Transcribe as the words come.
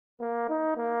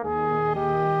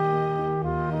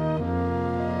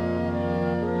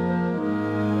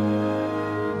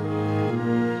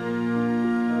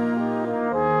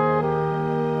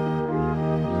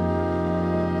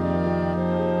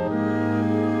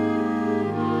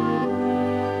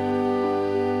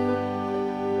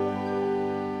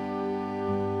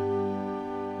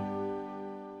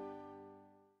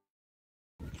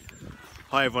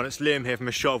Hi everyone, it's Liam here from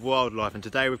A Shot of Wildlife, and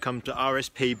today we've come to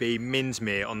RSPB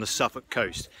Minsmere on the Suffolk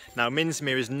coast. Now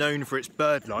Minsmere is known for its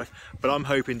bird life, but I'm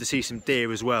hoping to see some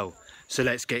deer as well. So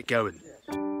let's get going.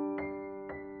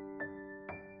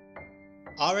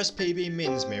 RSPB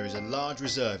Minsmere is a large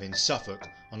reserve in Suffolk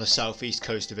on the southeast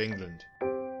coast of England.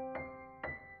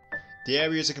 The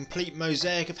area is a complete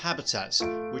mosaic of habitats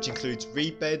which includes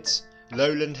reed beds,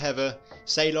 lowland heather,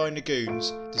 saline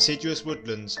lagoons, deciduous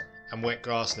woodlands and wet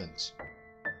grasslands.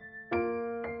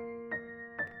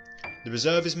 The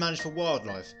reserve is managed for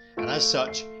wildlife, and as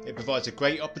such it provides a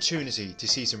great opportunity to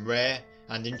see some rare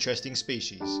and interesting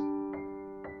species.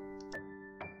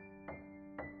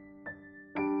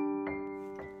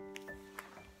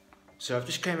 So I've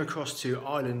just came across to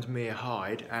Island Mere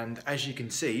Hyde, and as you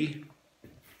can see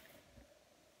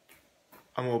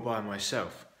I'm all by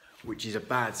myself, which is a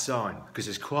bad sign because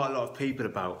there's quite a lot of people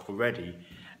about already,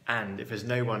 and if there's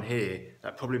no one here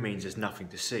that probably means there's nothing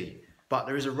to see. But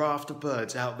there is a raft of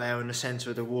birds out there in the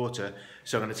centre of the water,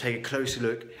 so I'm going to take a closer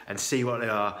look and see what they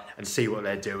are and see what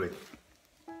they're doing.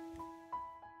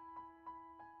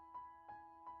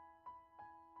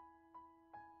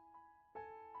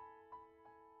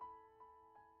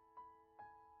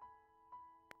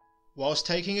 Whilst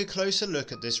taking a closer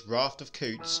look at this raft of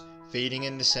coots feeding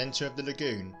in the centre of the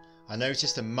lagoon, I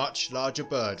noticed a much larger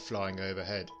bird flying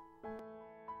overhead.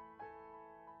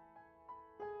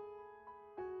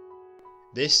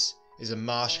 This is a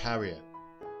Marsh Harrier.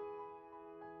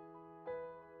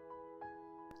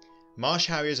 Marsh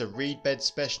Harriers are reed bed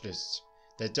specialists.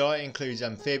 Their diet includes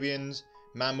amphibians,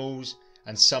 mammals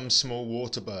and some small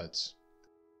water birds.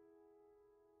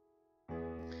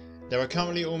 There are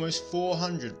currently almost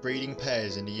 400 breeding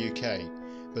pairs in the UK,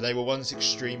 but they were once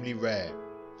extremely rare.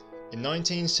 In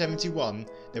 1971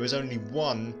 there was only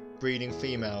one breeding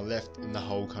female left in the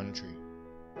whole country.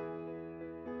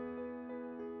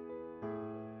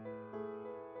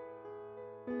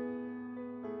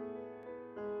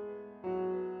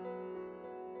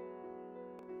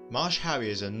 Marsh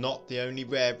Harriers are not the only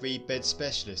rare reed bed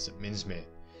specialists at Minsmere.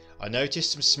 I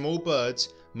noticed some small birds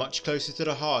much closer to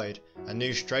the hide and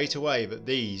knew straight away that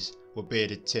these were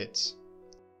bearded tits.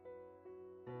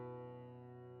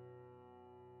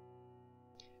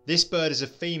 This bird is a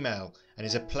female and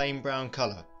is a plain brown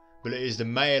colour, but it is the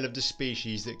male of the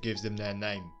species that gives them their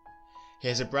name. He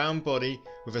has a brown body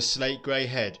with a slate grey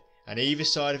head, and either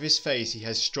side of his face he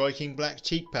has striking black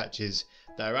cheek patches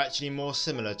that are actually more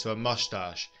similar to a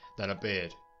moustache than a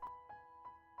beard.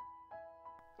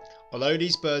 Although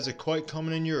these birds are quite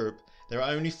common in Europe, there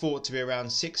are only thought to be around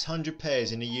 600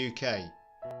 pairs in the UK.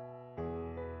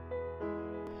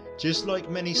 Just like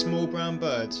many small brown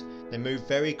birds, they move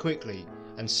very quickly,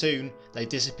 and soon they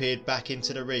disappeared back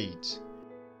into the reeds,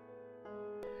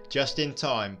 just in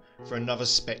time for another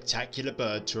spectacular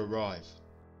bird to arrive.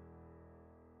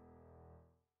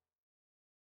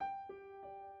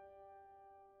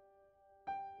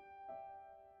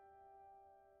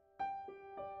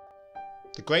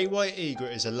 The great white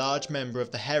egret is a large member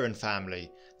of the heron family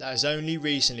that has only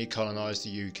recently colonised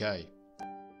the UK.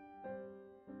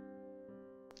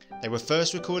 They were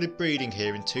first recorded breeding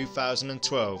here in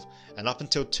 2012, and up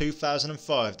until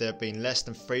 2005 there have been less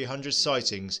than 300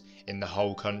 sightings in the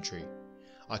whole country.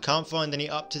 I can't find any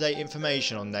up-to-date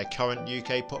information on their current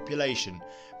UK population,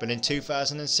 but in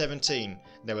 2017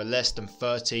 there were less than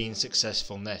 13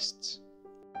 successful nests.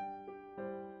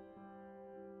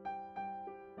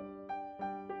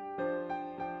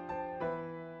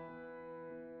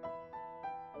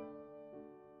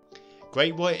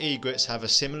 Great white egrets have a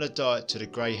similar diet to the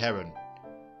grey heron.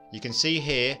 You can see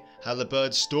here how the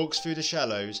bird stalks through the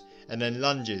shallows and then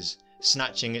lunges,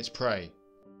 snatching its prey.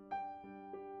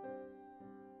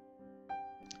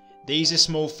 These are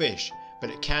small fish, but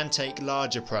it can take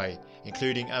larger prey,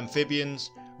 including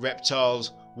amphibians,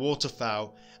 reptiles,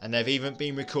 waterfowl, and they've even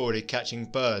been recorded catching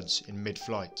birds in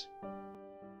mid-flight.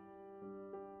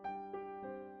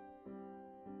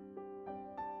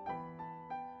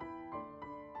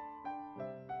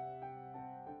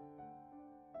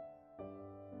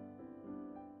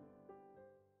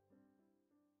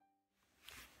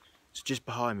 So just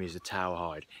behind me is the tower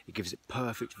hide. It gives it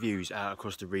perfect views out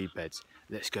across the reed beds.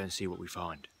 Let's go and see what we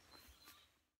find.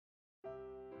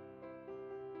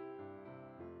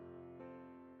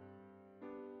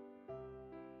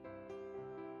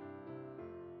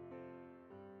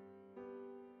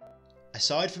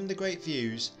 Aside from the great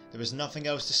views, there was nothing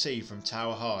else to see from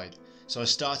Tower Hyde, so I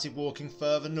started walking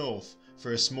further north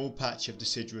through a small patch of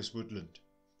deciduous woodland.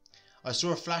 I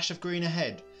saw a flash of green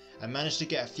ahead and managed to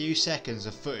get a few seconds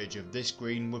of footage of this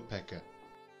green woodpecker.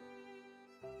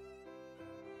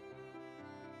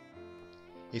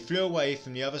 He flew away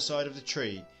from the other side of the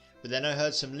tree, but then I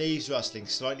heard some leaves rustling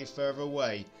slightly further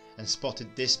away and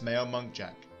spotted this male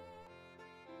muntjac.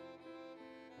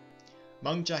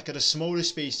 Muntjac are the smallest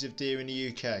species of deer in the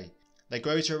UK. They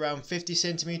grow to around 50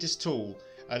 centimetres tall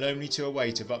and only to a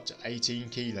weight of up to 18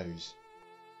 kilos.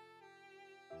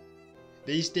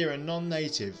 These deer are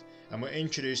non-native and were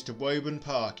introduced to Woburn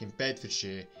Park in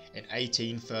Bedfordshire in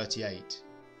 1838.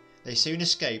 They soon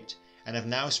escaped and have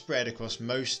now spread across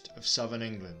most of southern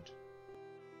England.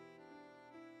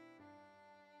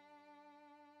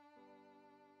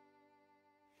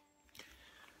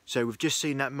 So we've just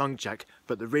seen that muntjac,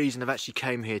 but the reason I've actually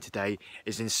came here today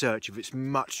is in search of its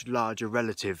much larger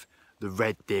relative, the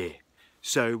red deer.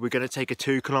 So we're going to take a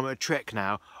 2-kilometre trek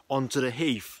now onto the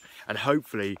heath and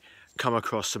hopefully come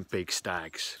across some big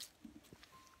stags.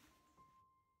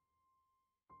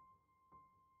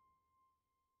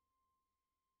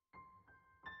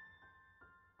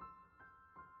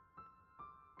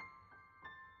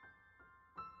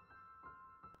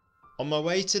 On my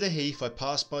way to the heath I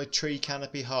passed by Tree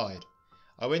Canopy Hide.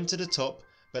 I went to the top,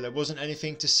 but there wasn't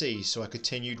anything to see, so I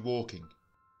continued walking.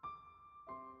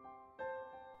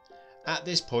 At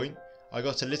this point I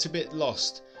got a little bit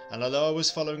lost, and although I was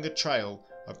following a trail,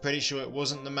 I'm pretty sure it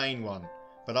wasn't the main one,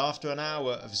 but after an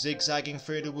hour of zigzagging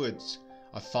through the woods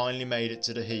I finally made it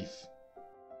to the heath.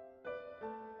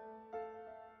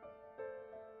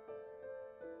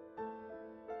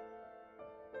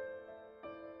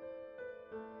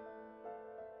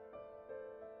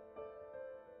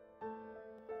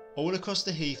 All across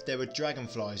the heath there were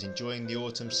dragonflies enjoying the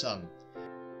autumn sun.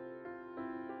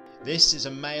 This is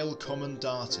a male common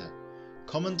darter.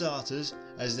 Common darters,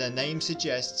 as their name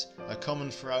suggests, are common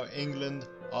throughout England,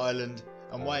 Ireland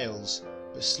and Wales,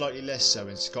 but slightly less so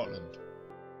in Scotland.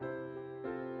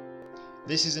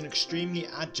 This is an extremely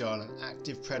agile and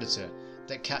active predator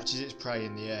that catches its prey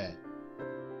in the air.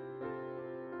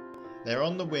 They are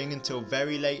on the wing until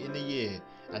very late in the year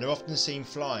and are often seen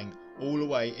flying all the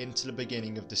way into the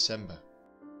beginning of December.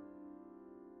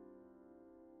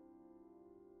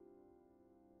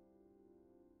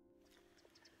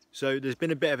 So there's been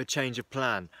a bit of a change of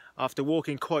plan. After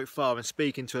walking quite far and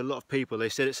speaking to a lot of people, they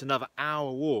said it's another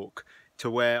hour walk to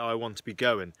where I want to be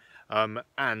going.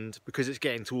 And because it's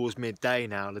getting towards midday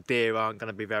now, the deer aren't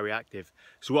going to be very active.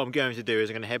 So what I'm going to do is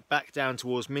I'm going to head back down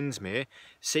towards Minsmere,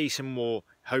 see some more,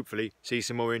 hopefully see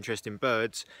some more interesting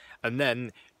birds, and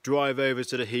then drive over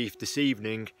to the heath this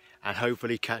evening and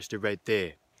hopefully catch the red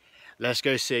deer. Let's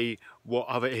go see what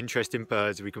other interesting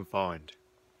birds we can find.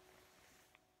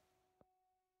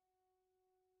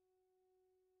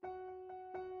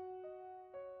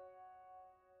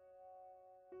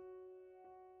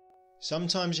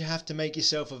 Sometimes you have to make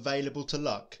yourself available to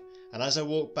luck, and as I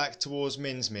walked back towards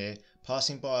Minsmere,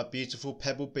 passing by a beautiful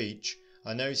pebble beach,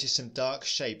 I noticed some dark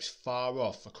shapes far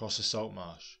off across the salt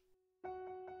marsh.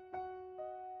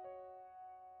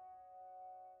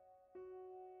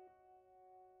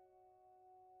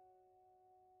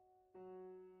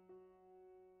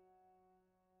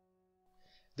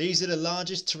 These are the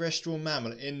largest terrestrial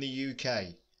mammal in the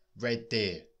UK, red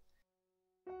deer.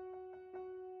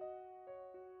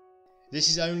 This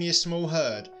is only a small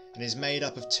herd and is made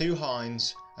up of 2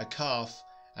 hinds, a calf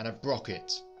and a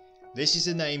brocket. This is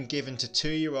the name given to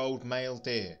 2-year-old male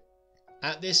deer.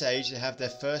 At this age they have their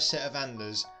first set of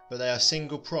antlers, but they are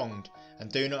single pronged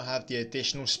and do not have the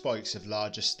additional spikes of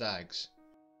larger stags.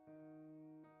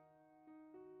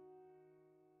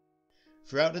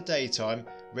 Throughout the daytime,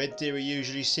 red deer are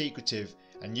usually secretive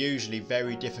and usually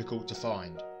very difficult to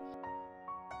find.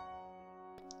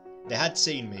 They had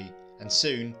seen me and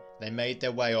soon they made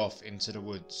their way off into the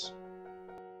woods.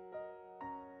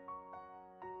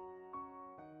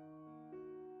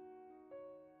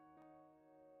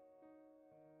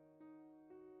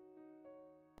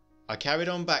 I carried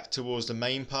on back towards the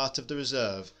main part of the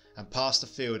reserve and past a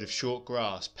field of short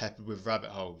grass peppered with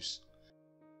rabbit holes.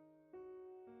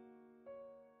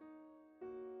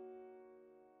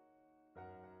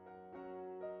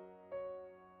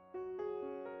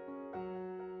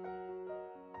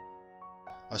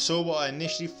 I saw what I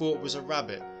initially thought was a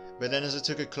rabbit, but then as I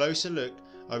took a closer look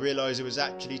I realised it was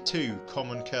actually 2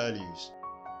 common curlews.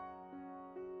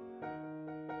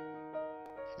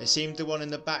 It seemed the one in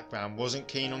the background wasn't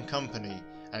keen on company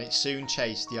and it soon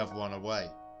chased the other one away.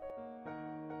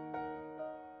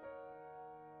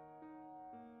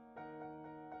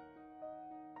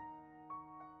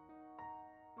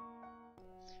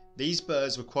 These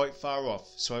birds were quite far off,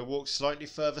 so I walked slightly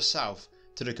further south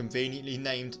to the conveniently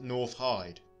named North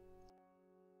Hyde.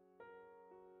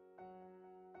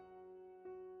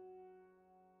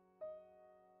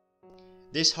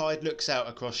 This hide looks out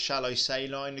across shallow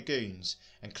saline lagoons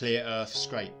and clear earth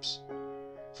scrapes.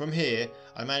 From here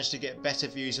I managed to get better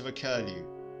views of a curlew.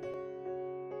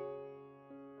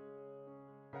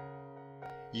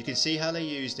 You can see how they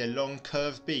use their long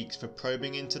curved beaks for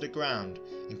probing into the ground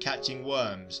and catching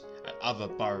worms and other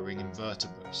burrowing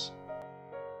invertebrates.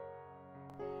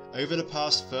 Over the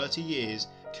past 30 years,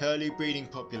 curlew breeding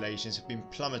populations have been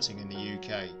plummeting in the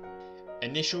UK.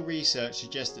 Initial research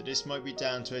suggests that this might be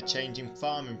down to a change in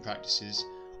farming practices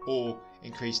or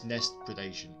increased nest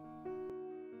predation.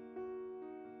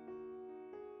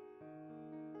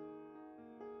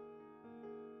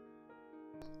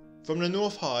 From the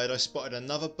North Hide I spotted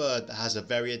another bird that has a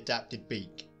very adapted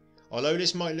beak. Although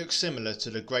this might look similar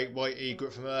to the great white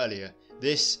egret from earlier,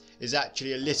 this is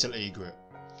actually a little egret.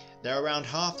 They're around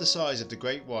half the size of the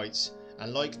great whites,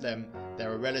 and like them,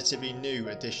 they're a relatively new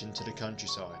addition to the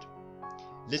countryside.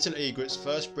 Little egrets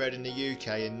first bred in the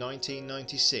UK in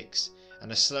 1996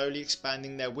 and are slowly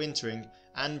expanding their wintering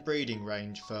and breeding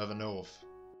range further north.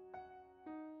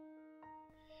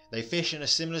 They fish in a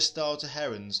similar style to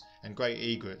herons and great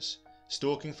egrets,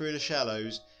 stalking through the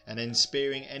shallows and then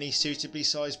spearing any suitably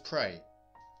sized prey.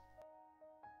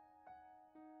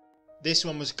 This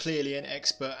one was clearly an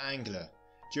expert angler.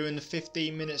 During the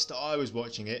 15 minutes that I was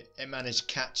watching it, it managed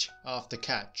catch after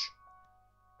catch.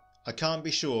 I can't be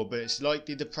sure, but it's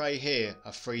likely the prey here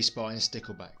are free-spine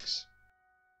sticklebacks.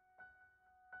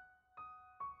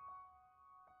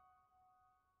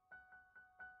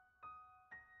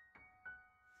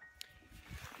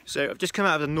 So I've just come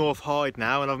out of the North Hide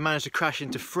now, and I've managed to crash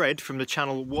into Fred from the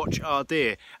channel Watch Our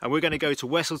Deer, and we're going to go to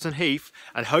Westleton Heath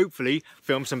and hopefully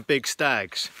film some big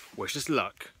stags. Wish us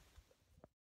luck.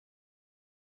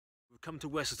 We've come to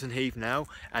Westleton Heath now,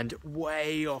 and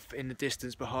way off in the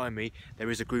distance behind me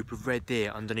there is a group of red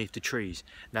deer underneath the trees.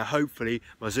 Now hopefully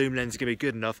my zoom lens is going to be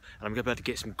good enough and I'm going to be able to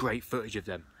get some great footage of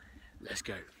them. Let's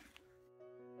go.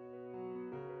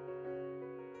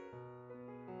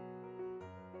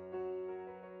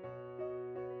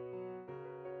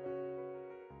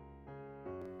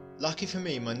 Lucky for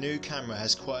me, my new camera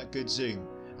has quite a good zoom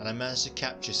and I managed to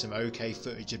capture some okay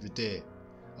footage of the deer.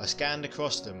 I scanned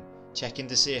across them, checking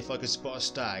to see if I could spot a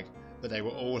stag, but they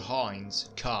were all hinds,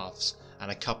 calves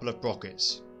and a couple of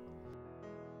brockets.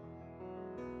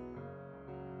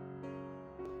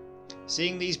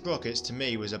 Seeing these brockets to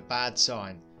me was a bad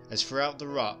sign, as throughout the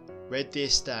rut, red deer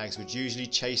stags would usually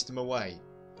chase them away.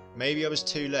 Maybe I was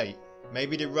too late,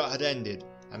 maybe the rut had ended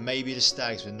and maybe the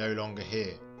stags were no longer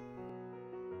here.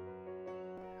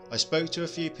 I spoke to a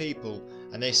few people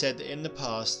and they said that in the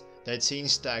past they had seen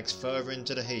stags further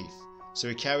into the heath, so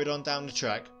we carried on down the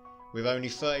track. With only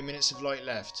 30 minutes of light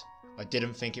left, I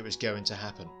didn't think it was going to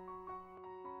happen.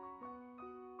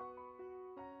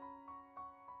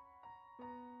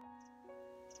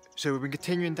 So we've been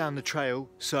continuing down the trail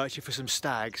searching for some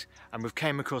stags, and we've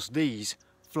came across these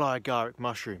fly agaric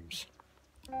mushrooms.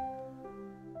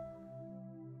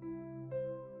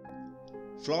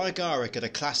 Fly agaric are the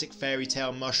classic fairy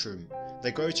tale mushroom.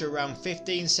 They grow to around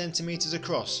 15 centimeters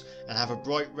across and have a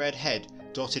bright red head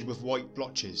dotted with white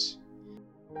blotches.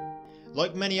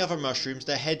 Like many other mushrooms,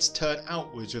 their heads turn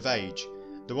outwards with age.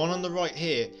 The one on the right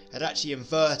here had actually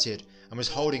inverted and was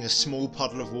holding a small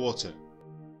puddle of water.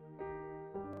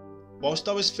 Whilst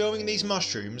I was filming these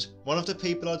mushrooms, one of the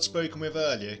people I'd spoken with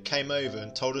earlier came over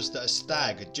and told us that a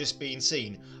stag had just been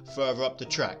seen further up the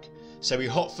track, so we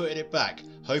hot-footed it back,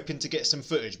 hoping to get some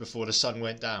footage before the sun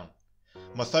went down.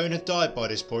 My phone had died by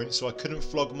this point, so I couldn't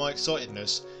flog my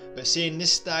excitedness, but seeing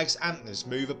this stag's antlers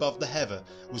move above the heather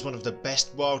was one of the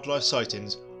best wildlife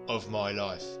sightings of my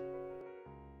life.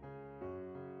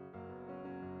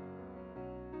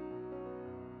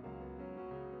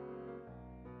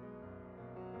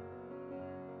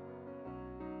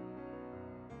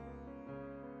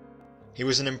 He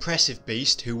was an impressive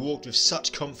beast who walked with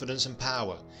such confidence and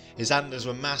power. His antlers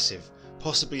were massive,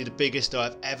 possibly the biggest I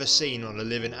have ever seen on a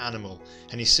living animal,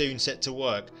 and he soon set to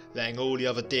work, letting all the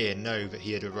other deer know that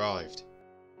he had arrived.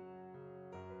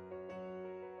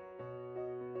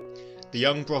 The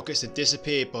young brockets had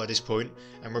disappeared by this point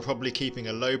and were probably keeping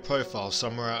a low profile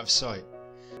somewhere out of sight.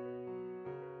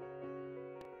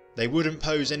 They wouldn't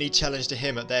pose any challenge to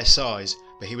him at their size,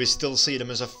 but he would still see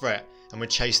them as a threat and would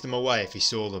chase them away if he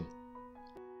saw them.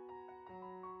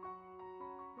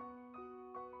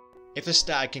 If a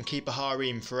stag can keep a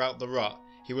harem throughout the rut,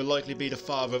 he will likely be the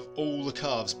father of all the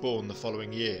calves born the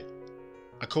following year.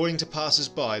 According to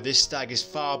passers-by, this stag is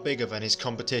far bigger than his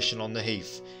competition on the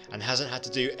heath and hasn't had to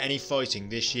do any fighting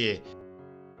this year.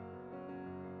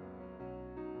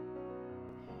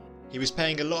 He was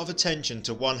paying a lot of attention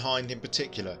to one hind in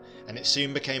particular, and it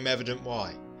soon became evident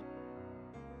why.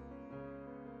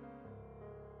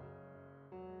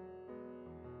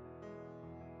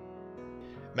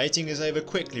 Mating is over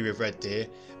quickly with red deer,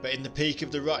 but in the peak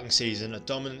of the rutting season a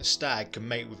dominant stag can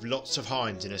mate with lots of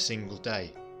hinds in a single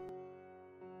day.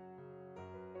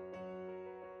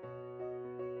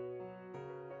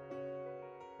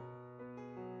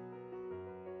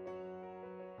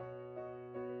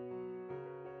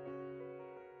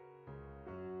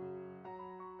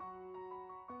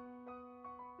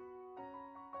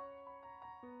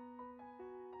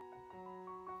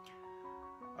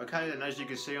 Okay then, as you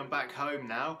can see, I'm back home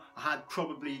now. I had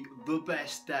probably the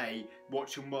best day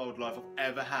watching wildlife I've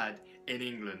ever had in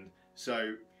England,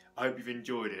 so I hope you've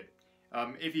enjoyed it.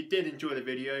 If you did enjoy the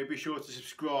video, be sure to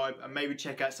subscribe and maybe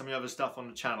check out some of the other stuff on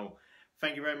the channel.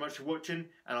 Thank you very much for watching,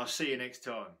 and I'll see you next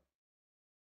time.